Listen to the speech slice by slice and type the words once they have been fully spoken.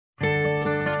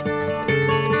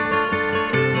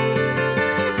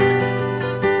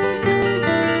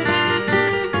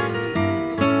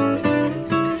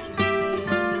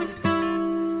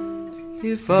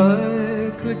If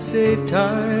I could save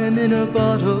time in a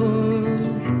bottle,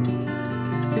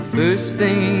 the first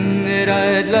thing that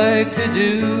I'd like to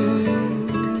do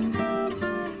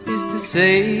is to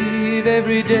save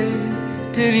every day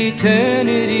till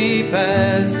eternity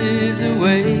passes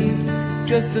away,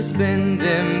 just to spend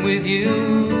them with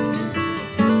you.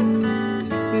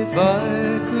 If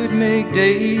I could make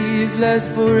days last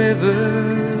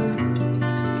forever,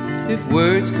 if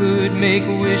words could make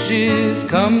wishes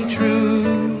come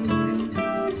true,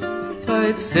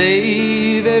 I'd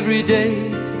save every day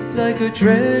like a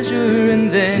treasure, and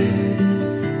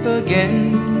then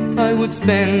again I would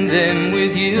spend them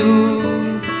with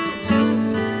you.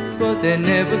 But there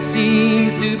never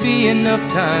seems to be enough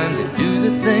time to do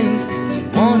the things you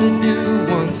want to do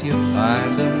once you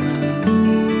find them.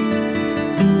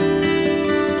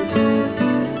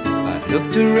 I've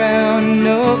looked around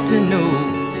enough to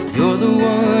know you're the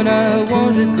one I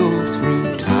want to go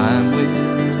through time with.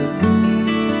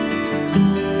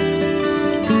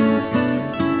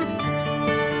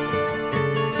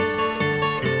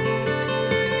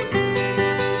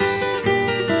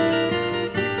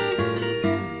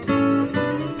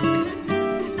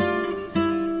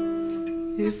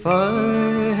 If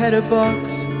I had a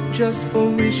box just for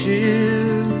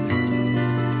wishes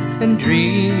and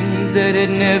dreams that had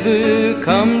never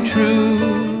come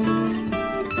true,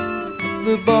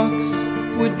 the box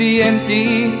would be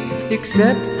empty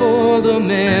except for the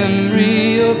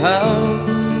memory of how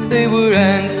they were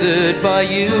answered by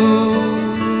you.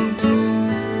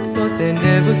 But there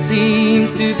never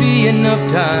seems to be enough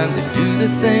time to do the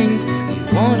things you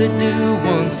want to do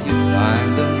once you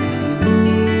find them.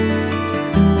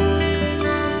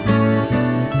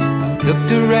 I've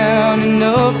looked around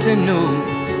enough to know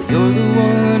that you're the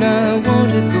one I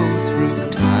want to go through